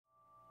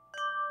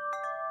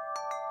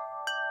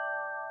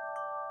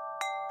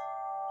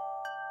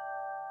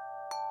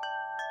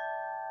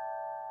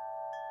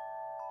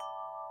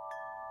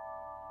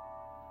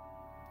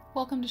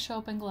Welcome to Show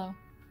Up and Glow.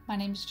 My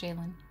name is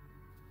Jalen.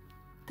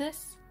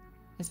 This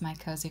is my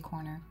cozy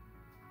corner,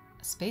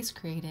 a space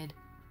created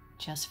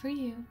just for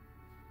you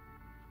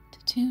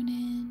to tune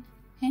in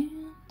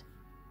and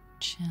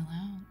chill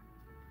out.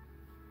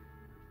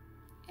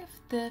 If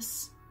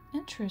this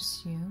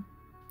interests you,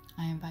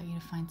 I invite you to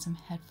find some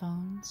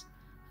headphones,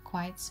 a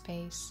quiet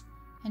space,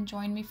 and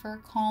join me for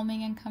a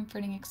calming and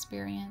comforting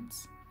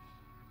experience.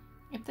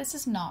 If this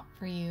is not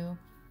for you,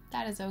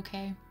 that is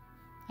okay.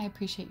 I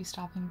appreciate you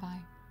stopping by.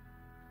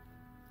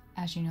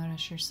 As you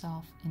notice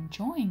yourself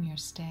enjoying your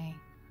stay,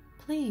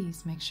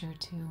 please make sure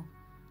to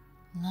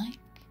like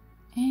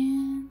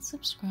and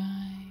subscribe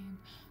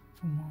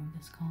for more of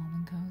this calm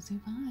and cozy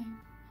vibe.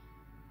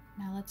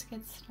 Now let's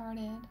get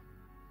started.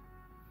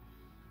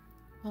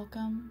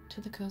 Welcome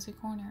to the Cozy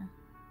Corner.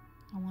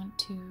 I want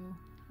to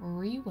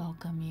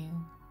re-welcome you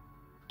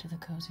to the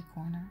Cozy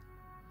Corner.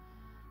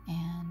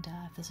 And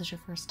if this is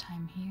your first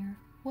time here,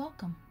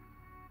 welcome.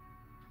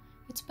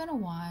 It's been a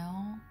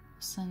while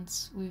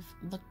since we've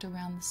looked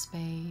around the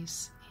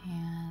space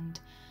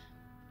and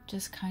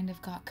just kind of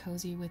got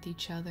cozy with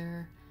each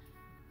other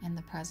in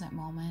the present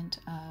moment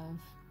of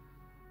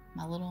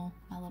my little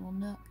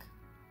nook.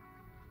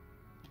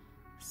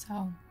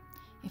 So,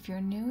 if you're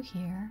new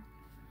here,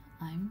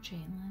 I'm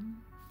Jalen.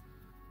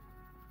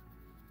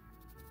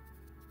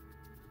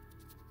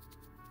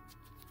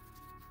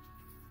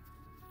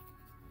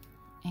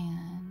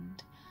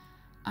 And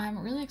I'm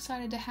really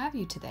excited to have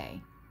you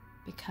today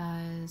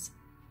because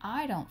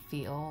I don't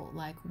feel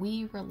like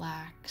we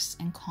relax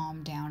and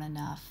calm down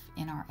enough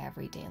in our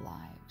everyday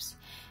lives.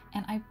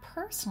 And I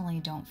personally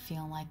don't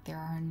feel like there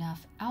are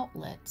enough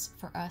outlets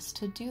for us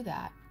to do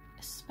that,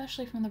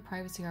 especially from the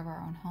privacy of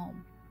our own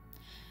home.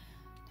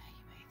 Now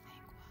you may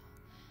think, well,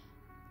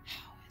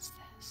 how is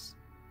this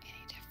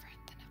any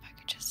different than if I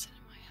could just sit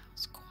in my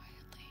house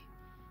quietly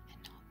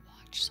and not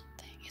watch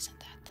something? Isn't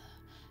that the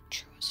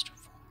truest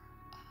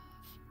form of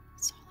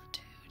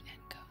solitude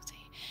and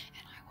cozy?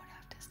 And I would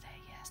have to say,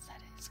 yes, that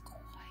is quite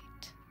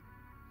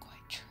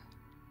true.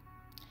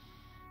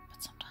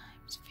 But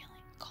sometimes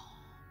feeling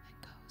calm and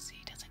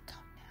cozy doesn't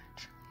come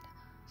naturally to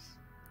us.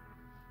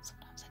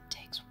 Sometimes it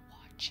takes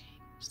watching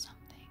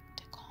something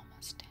to calm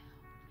us down,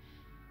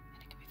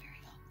 and it can be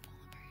very helpful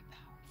and very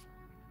powerful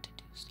to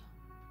do so.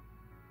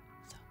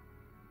 So,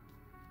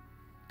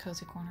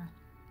 Cozy Corner.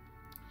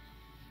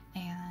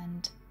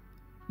 And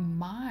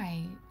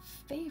my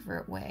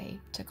favorite way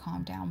to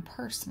calm down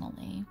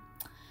personally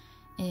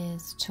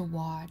is to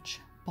watch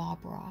Bob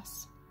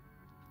Ross.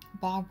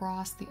 Bob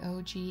Ross, the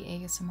OG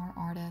ASMR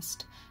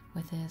artist,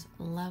 with his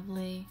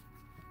lovely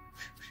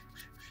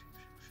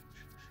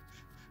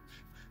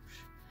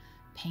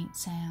paint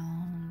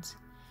sounds,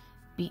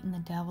 beating the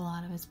devil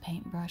out of his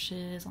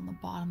paintbrushes on the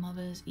bottom of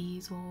his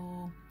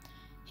easel,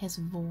 his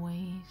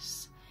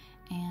voice,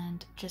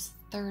 and just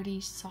 30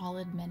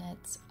 solid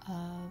minutes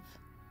of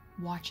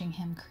watching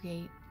him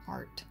create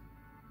art.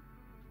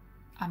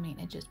 I mean,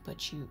 it just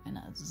puts you in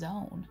a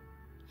zone.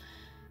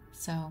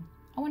 So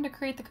I wanted to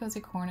create the Cozy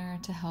Corner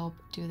to help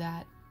do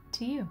that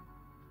to you.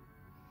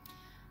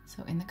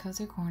 So in the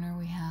Cozy Corner,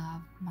 we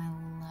have my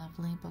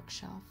lovely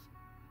bookshelf.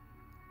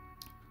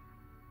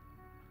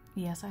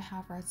 Yes, I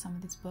have read some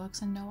of these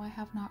books, and no, I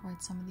have not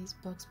read some of these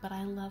books, but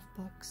I love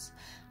books.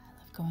 I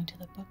love going to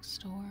the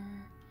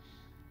bookstore.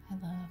 I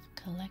love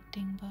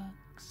collecting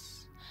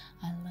books.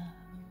 I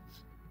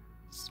love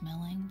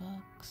smelling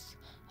books.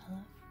 I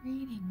love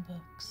reading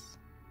books.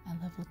 I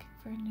love looking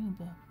for new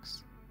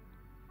books.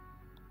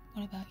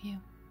 What about you?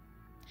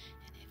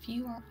 And if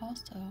you are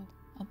also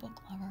a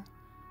book lover,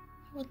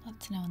 I would love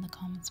to know in the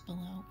comments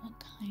below what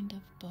kind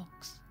of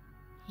books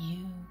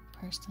you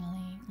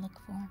personally look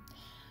for.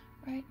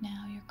 Right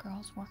now, your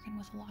girl's working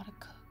with a lot of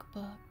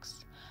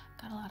cookbooks.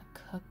 Got a lot of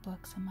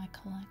cookbooks in my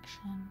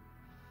collection.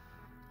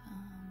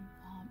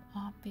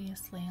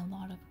 Obviously, a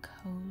lot of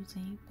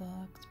cozy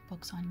books,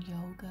 books on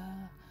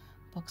yoga,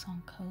 books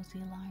on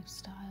cozy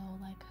lifestyle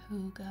like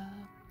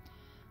hygge,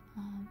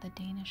 the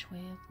Danish way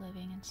of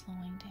living and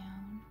slowing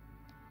down.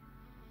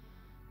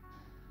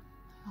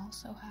 I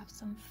also have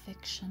some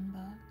fiction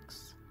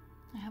books.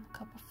 I have a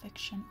couple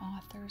fiction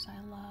authors I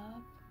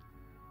love.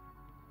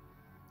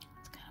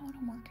 That's kind of what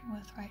I'm working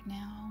with right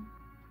now.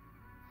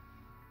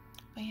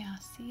 But yeah,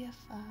 see if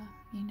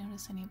you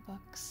notice any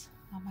books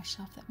on my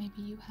shelf that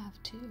maybe you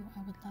have too.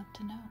 I would love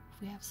to know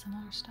if we have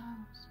similar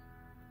styles.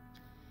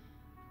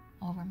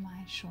 Over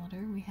my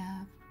shoulder we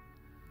have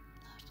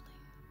lovely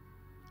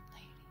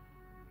lady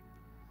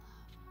lava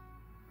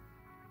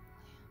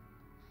lamp.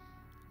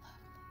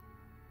 Lovely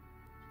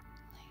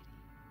lady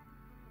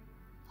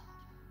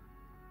lava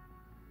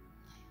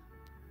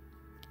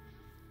lamp.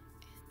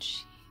 And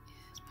she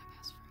is my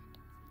best friend.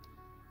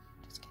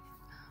 Just kidding.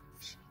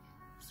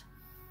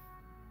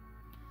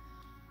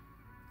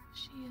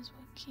 She is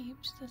what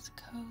keeps this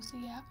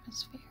cozy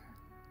atmosphere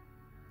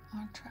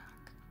on track.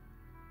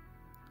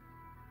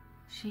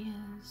 She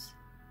is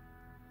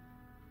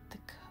the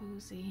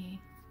cozy,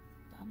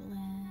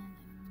 bubbling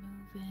and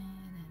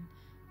moving and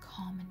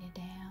calming you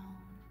down.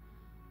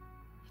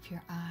 If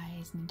your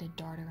eyes need to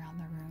dart around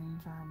the room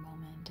for a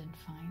moment and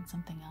find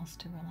something else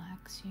to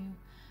relax you,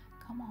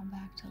 come on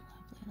back to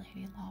lovely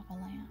Lady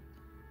Lava Lamp.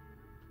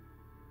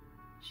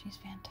 She's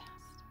fantastic.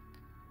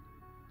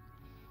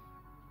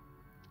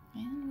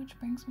 And which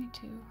brings me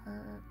to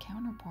her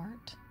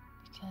counterpart,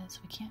 because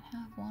we can't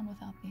have one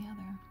without the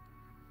other.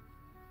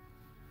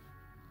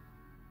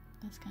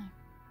 This guy.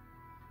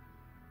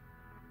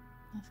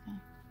 This guy.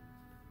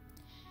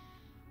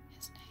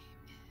 His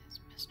name is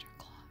Mr.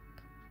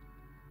 Clock.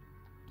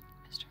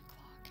 Mr.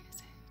 Clock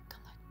is a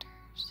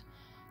collector's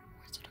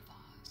Wizard of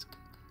Oz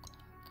cuckoo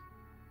clock.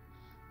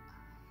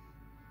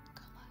 I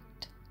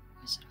collect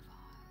Wizard of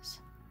Oz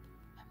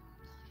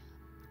memorabilia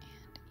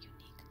and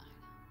unique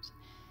items,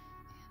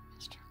 and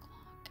Mr.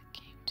 Clock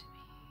came to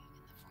me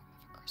in the form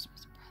of a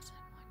Christmas present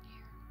one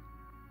year.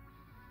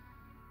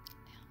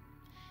 Now,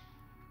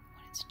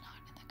 when it's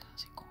not in the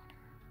cozy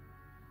corner,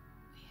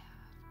 we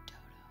have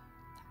Dodo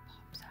that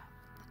pops out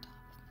at the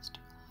top of Mr.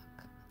 Clock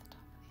at the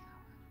top of the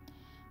hour.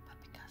 But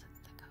because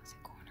it's the cozy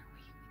corner,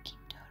 we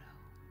keep Dodo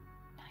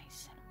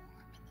nice and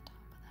warm in the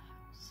top of the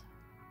house. So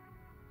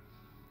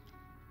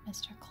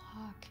Mr.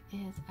 Clock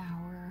is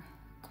our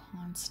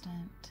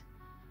constant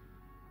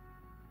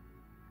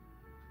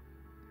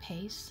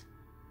pace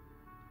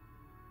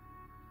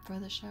for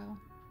the show.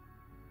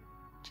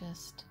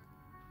 Just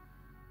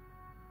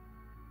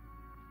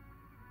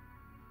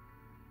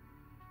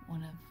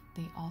one of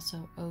the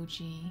also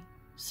OG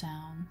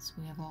sounds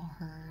we have all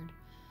heard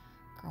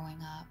growing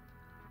up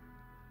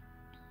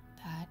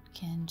that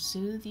can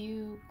soothe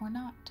you or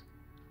not.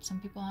 Some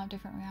people have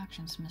different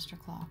reactions to Mr.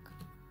 Clock.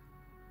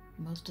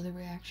 Most of the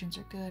reactions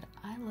are good.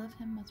 I love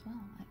him as well.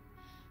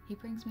 He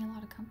brings me a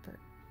lot of comfort.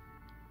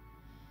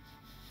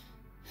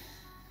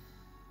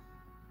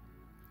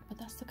 But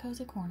that's the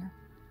cozy corner.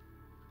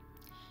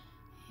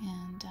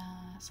 And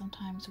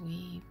sometimes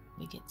we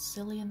get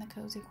silly in the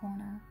cozy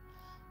corner.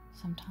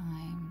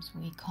 Sometimes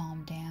we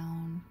calm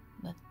down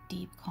with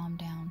deep calm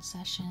down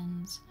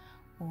sessions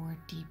or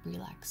deep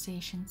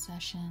relaxation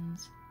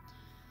sessions.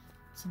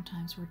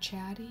 Sometimes we're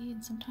chatty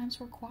and sometimes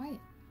we're quiet.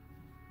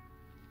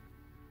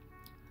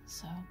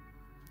 So,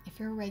 if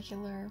you're a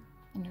regular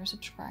and you're a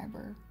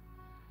subscriber,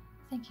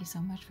 thank you so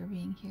much for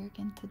being here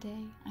again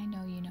today. I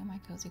know you know my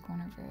cozy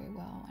corner very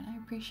well, and I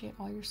appreciate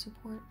all your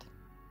support.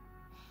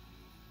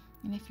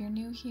 And if you're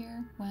new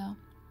here, well,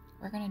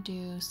 we're gonna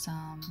do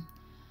some,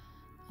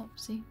 oh,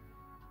 see,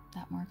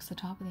 that marks the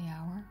top of the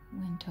hour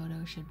when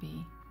Toto should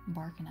be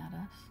barking at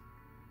us,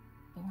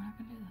 but we're not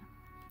gonna do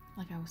that,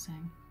 like I was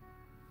saying.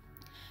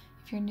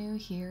 If you're new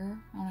here,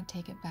 I want to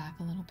take it back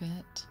a little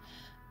bit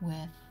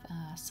with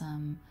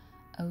some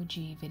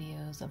OG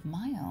videos of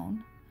my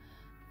own,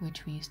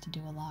 which we used to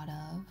do a lot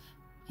of,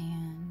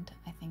 and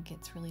I think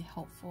it's really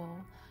helpful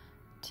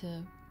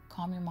to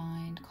calm your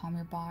mind, calm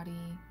your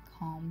body,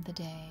 calm the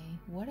day,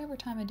 whatever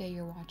time of day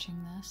you're watching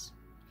this.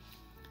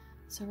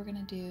 So we're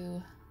going to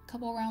do a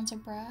couple rounds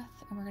of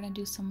breath, and we're going to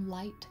do some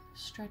light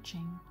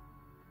stretching.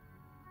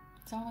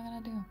 That's all we're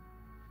going to do.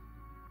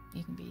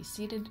 You can be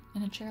seated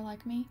in a chair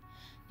like me,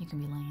 you can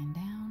be laying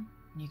down,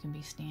 you can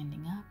be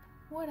standing up,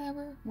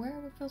 whatever,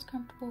 wherever feels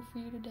comfortable for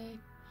you today.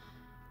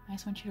 I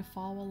just want you to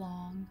follow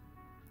along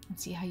and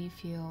see how you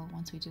feel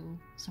once we do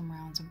some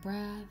rounds of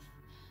breath,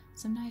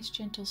 some nice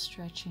gentle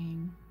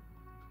stretching,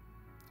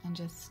 and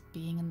just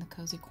being in the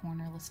cozy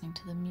corner, listening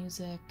to the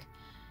music,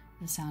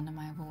 the sound of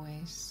my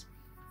voice,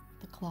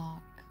 the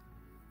clock,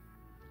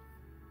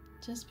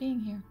 just being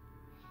here.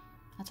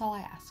 That's all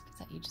I ask, is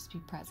that you just be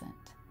present.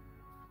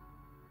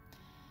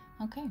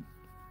 Okay.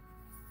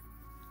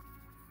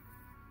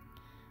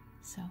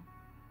 So,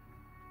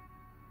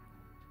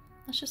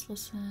 let's just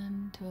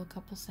listen to a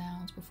couple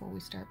sounds before we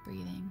start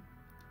breathing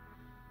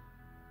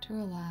to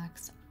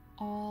relax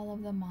all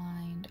of the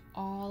mind,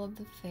 all of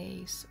the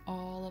face,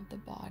 all of the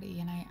body.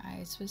 And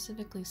I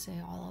specifically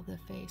say all of the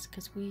face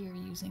because we are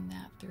using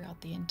that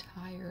throughout the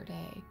entire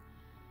day.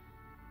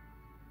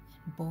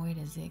 And boy,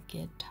 does it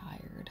get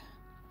tired.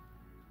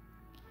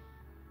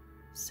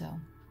 So,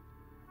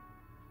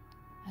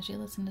 as you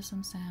listen to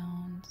some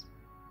sounds,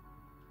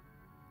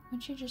 why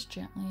don't you just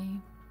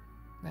gently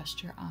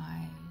rest your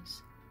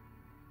eyes,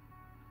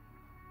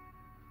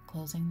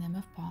 closing them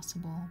if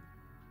possible.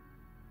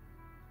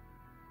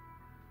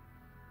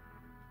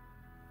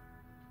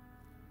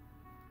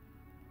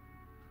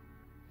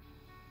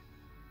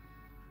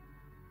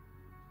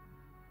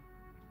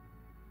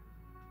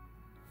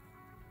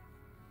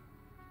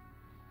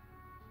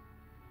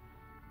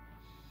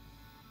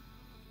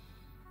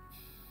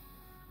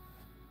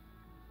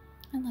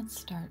 And let's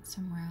start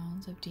some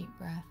rounds of deep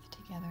breath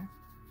together.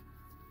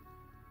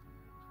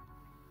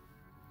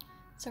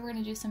 So we're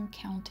going to do some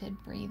counted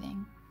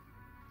breathing.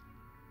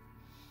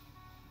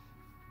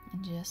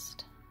 And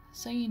just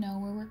so you know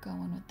where we're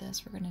going with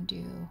this, we're going to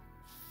do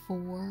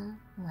 4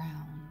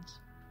 rounds.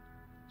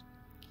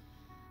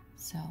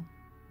 So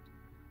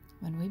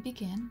when we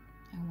begin,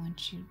 I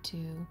want you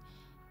to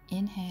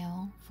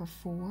inhale for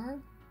 4,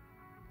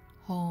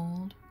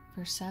 hold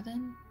for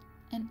 7,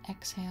 and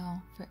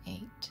exhale for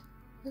 8.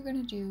 we're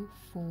going to do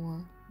 4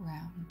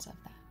 rounds of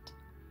that.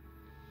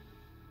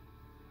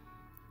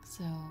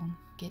 So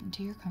get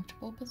into your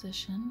comfortable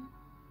position.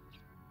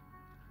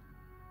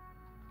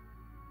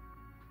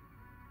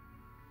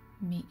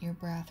 Meet your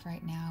breath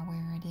right now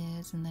where it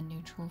is in the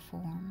neutral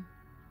form.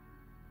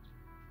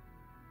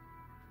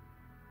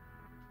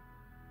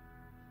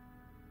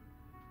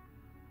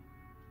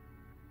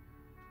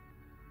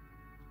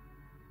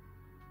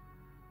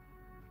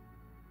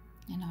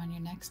 And on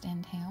your next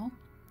inhale,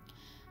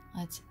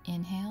 let's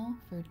inhale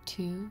for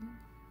 2,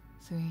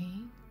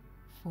 3,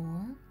 4,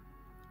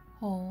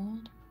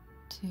 hold,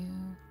 2,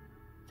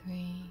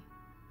 3,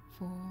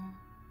 4,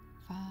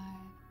 5,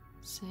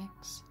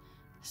 6,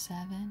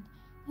 7,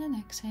 and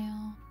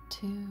exhale,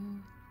 2,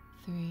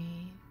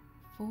 3,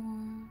 4,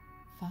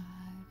 5,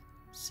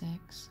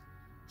 6,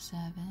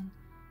 7,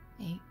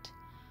 8.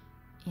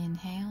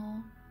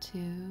 Inhale,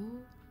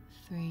 2,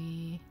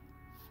 3,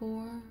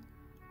 4,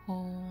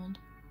 hold,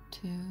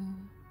 2,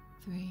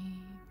 3,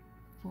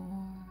 4,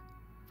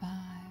 5,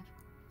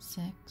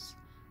 6,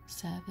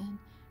 7,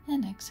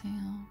 and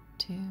exhale,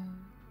 2,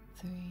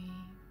 3,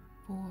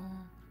 4,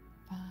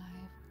 5,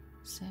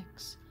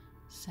 6,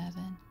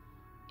 7,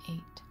 8.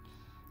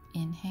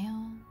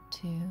 Inhale,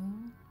 2,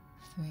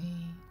 3,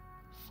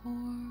 4,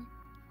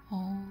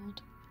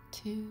 hold,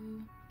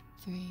 2,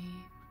 3,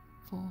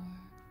 4,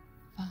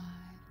 5,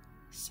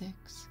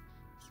 6,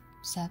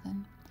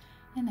 7,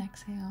 and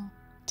exhale,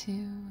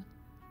 2,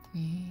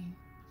 3,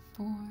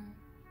 4,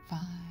 5,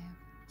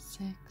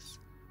 6,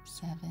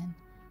 7,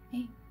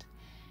 8.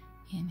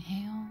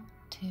 Inhale,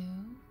 2,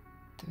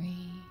 3,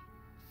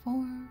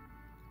 4,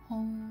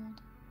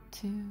 hold,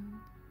 2,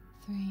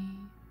 3,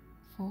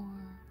 4,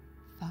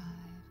 5,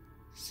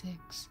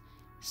 6,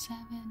 7,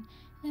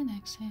 and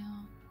exhale,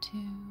 2,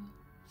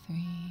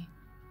 3,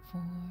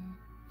 4,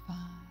 5,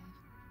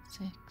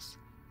 6,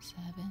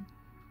 7,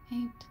 8.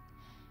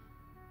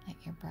 Let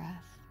your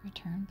breath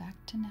return back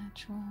to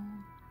natural,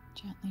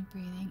 gently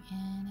breathing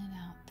in and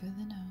out through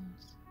the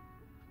nose.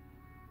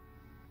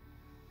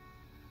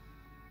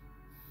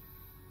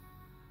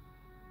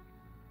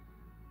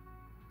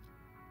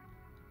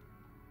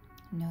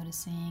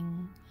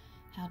 Noticing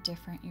how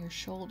different your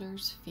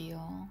shoulders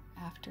feel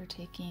after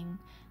taking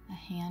a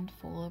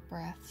handful of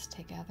breaths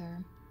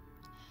together.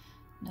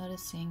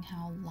 Noticing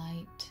how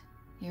light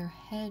your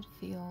head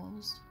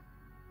feels,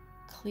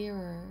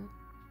 clearer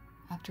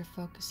after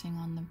focusing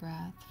on the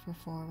breath for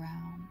 4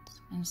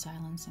 rounds and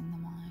silencing the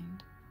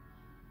mind.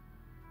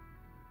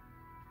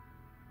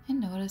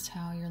 And notice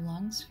how your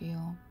lungs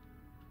feel,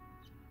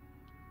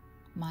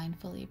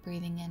 mindfully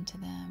breathing into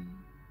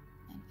them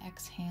and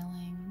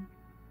exhaling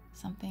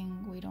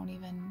something we don't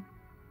even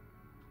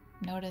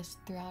notice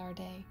throughout our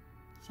day,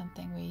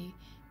 something we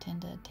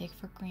tend to take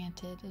for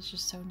granted. It's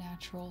just so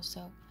natural,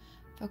 so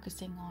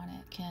focusing on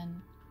it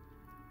can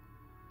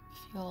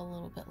feel a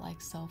little bit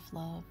like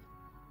self-love,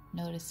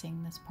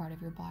 noticing this part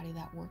of your body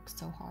that works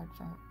so hard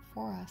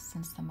for us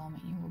since the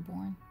moment you were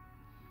born.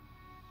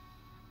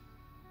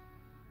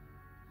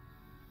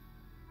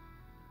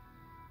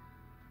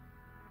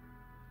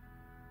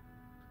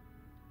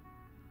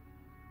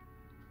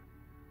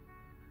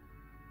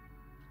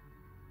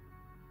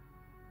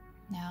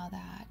 Now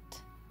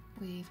that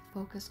we've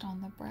focused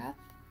on the breath,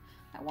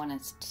 I want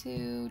us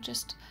to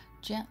just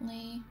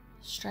gently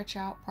stretch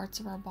out parts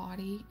of our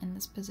body in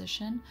this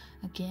position.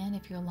 Again,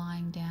 if you're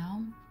lying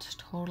down, it's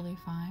totally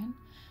fine.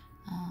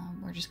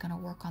 We're just going to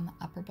work on the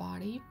upper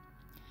body,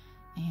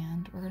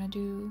 and we're going to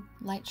do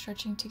light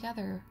stretching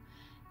together.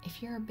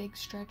 If you're a big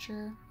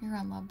stretcher, you're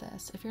going to love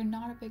this. If you're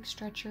not a big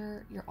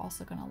stretcher, you're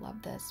also going to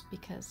love this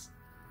because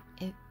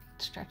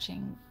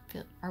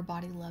our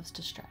body loves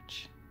to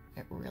stretch.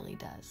 It really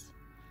does.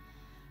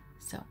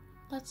 So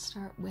let's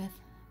start with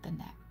the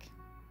neck.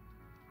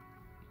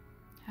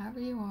 However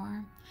you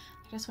are,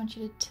 I just want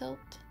you to tilt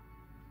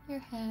your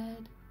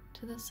head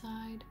to the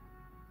side,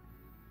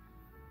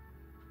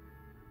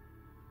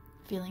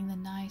 feeling the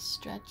nice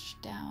stretch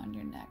down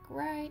your neck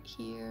right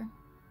here,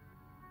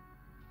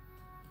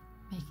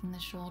 making the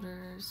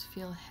shoulders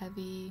feel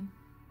heavy,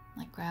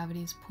 like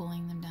gravity's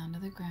pulling them down to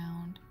the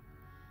ground,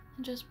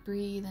 and just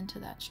breathe into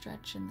that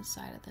stretch in the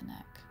side of the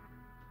neck.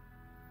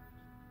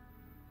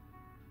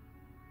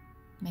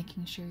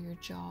 Making sure your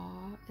jaw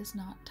is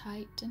not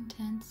tight and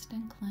tensed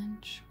and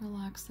clenched.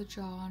 Relax the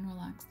jaw and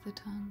relax the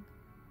tongue.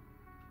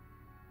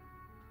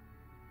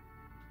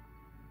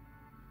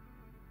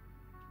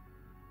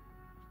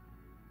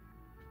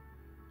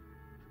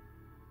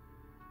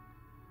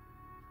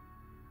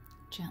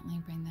 Gently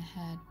bring the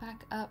head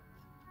back up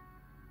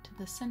to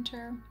the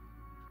center.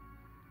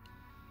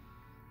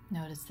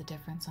 Notice the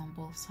difference on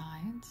both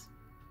sides.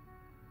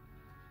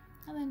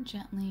 And then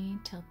gently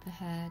tilt the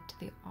head to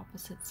the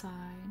opposite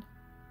side,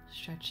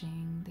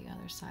 stretching the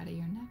other side of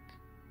your neck.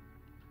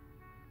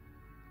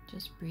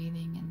 Just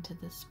breathing into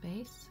this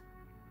space.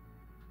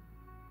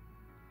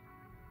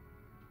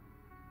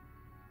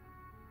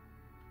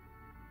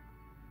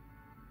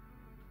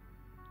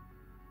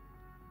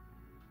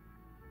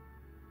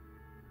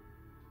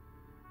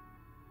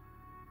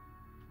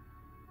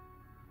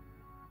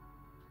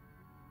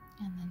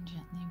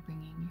 gently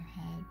bringing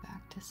your head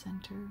back to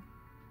center.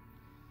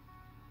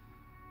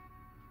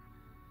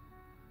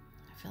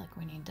 I feel like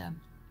we need to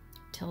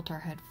tilt our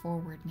head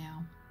forward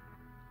now.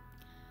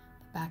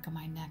 The back of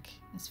my neck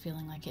is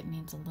feeling like it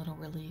needs a little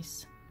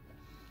release.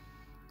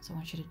 So I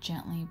want you to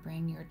gently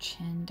bring your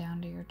chin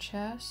down to your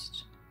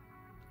chest.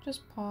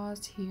 Just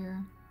pause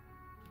here,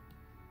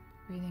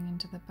 breathing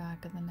into the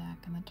back of the neck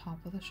and the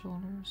top of the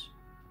shoulders.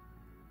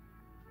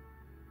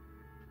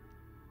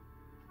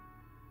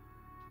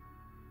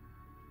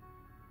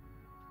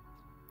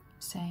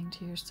 Saying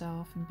to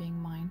yourself and being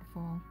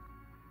mindful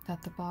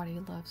that the body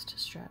loves to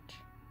stretch,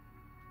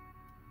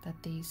 that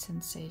these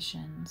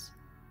sensations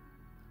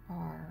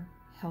are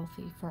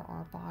healthy for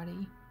our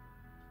body.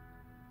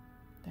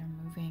 They're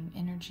moving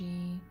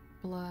energy,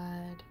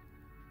 blood,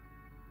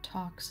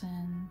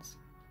 toxins,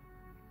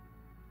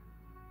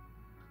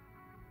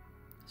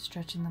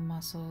 stretching the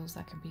muscles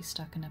that can be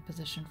stuck in a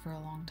position for a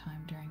long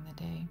time during the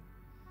day.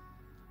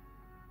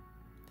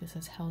 This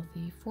is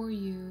healthy for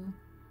you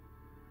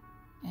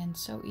and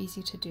so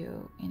easy to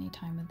do any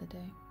time of the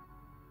day.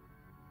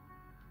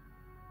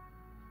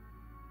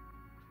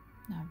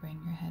 Now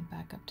bring your head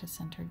back up to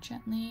center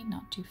gently,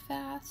 not too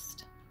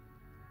fast.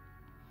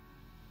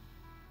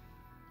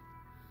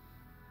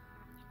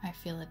 I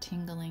feel a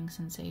tingling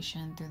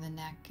sensation through the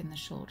neck and the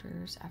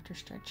shoulders after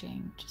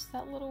stretching just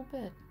that little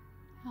bit.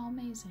 How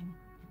amazing.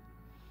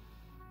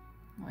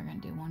 We're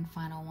going to do one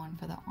final one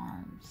for the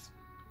arms.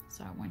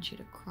 So I want you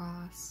to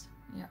cross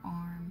your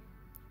arm,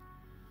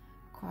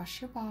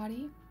 cross your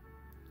body.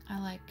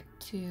 I like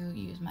to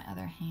use my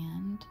other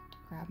hand to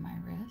grab my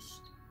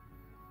wrist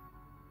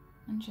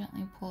and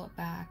gently pull it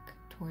back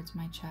towards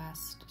my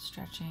chest,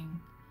 stretching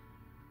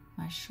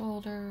my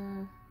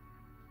shoulder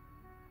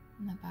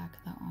and the back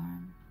of the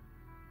arm,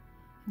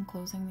 and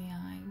closing the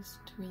eyes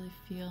to really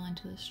feel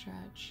into the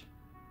stretch.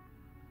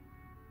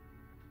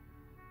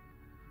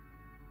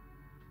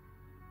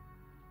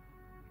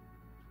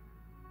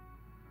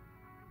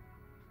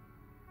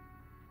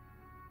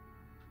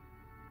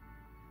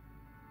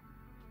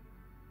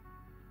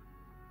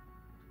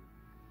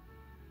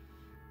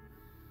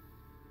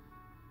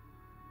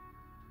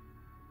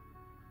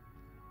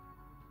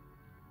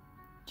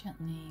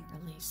 Gently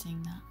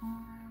releasing that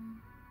arm.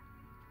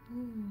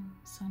 Ooh,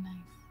 so nice.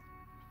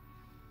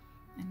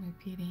 And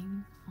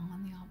repeating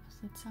on the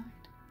opposite side.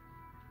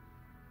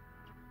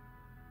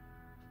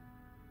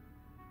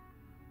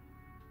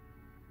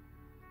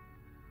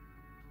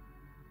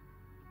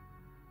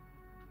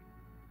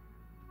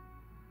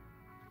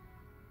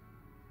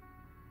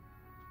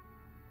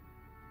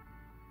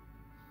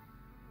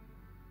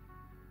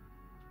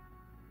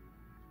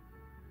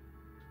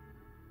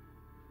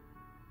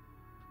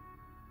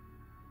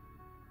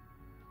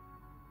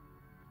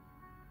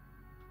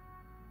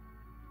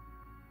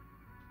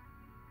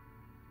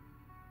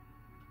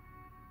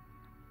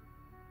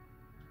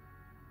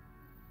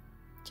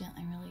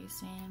 Gently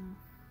releasing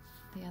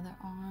the other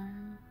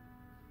arm.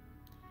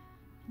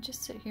 And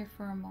just sit here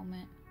for a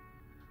moment,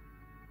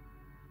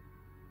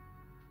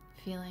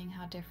 feeling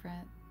how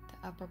different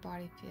the upper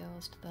body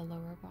feels to the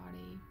lower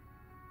body.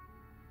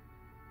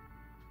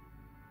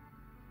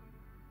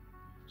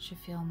 It should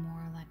feel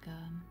more like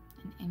an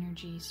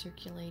energy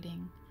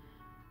circulating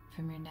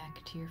from your neck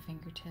to your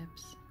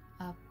fingertips,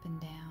 up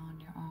and down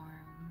your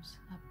arms,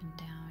 up and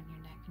down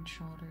your neck and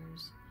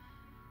shoulders,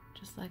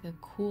 just like a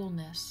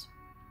coolness.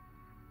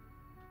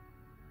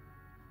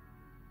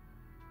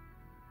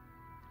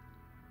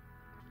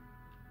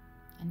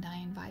 And I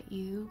invite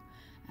you,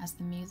 as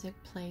the music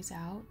plays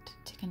out,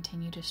 to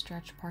continue to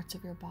stretch parts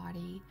of your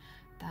body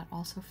that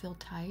also feel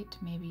tight.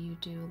 Maybe you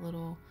do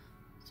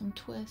some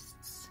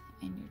twists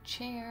in your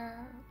chair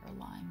or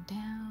lying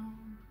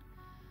down.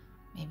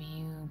 Maybe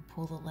you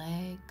pull the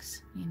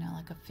legs,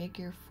 like a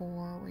figure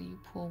four where you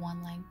pull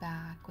one leg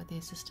back with the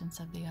assistance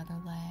of the other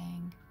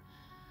leg.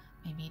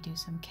 Maybe you do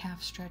some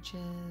calf stretches,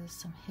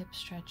 some hip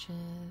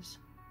stretches.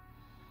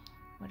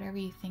 Whatever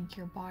you think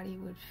your body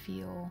would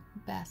feel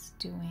best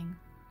doing.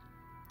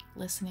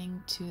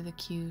 Listening to the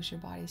cues your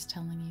body's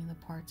telling you,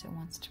 the parts it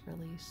wants to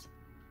release.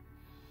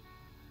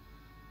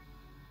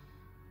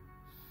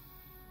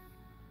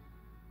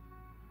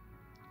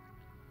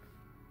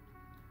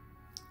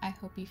 I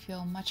hope you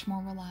feel much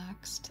more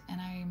relaxed, and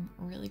I'm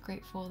really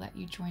grateful that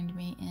you joined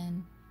me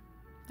in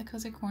the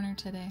Cozy Corner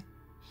today,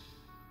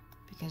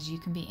 because you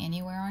can be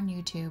anywhere on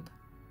YouTube,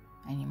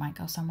 and you might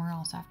go somewhere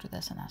else after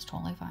this, and that's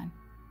totally fine.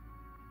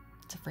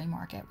 It's a free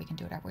market. We can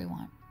do whatever we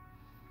want.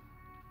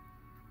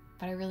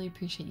 But I really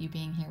appreciate you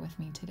being here with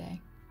me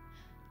today.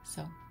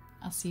 So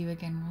I'll see you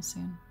again real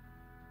soon.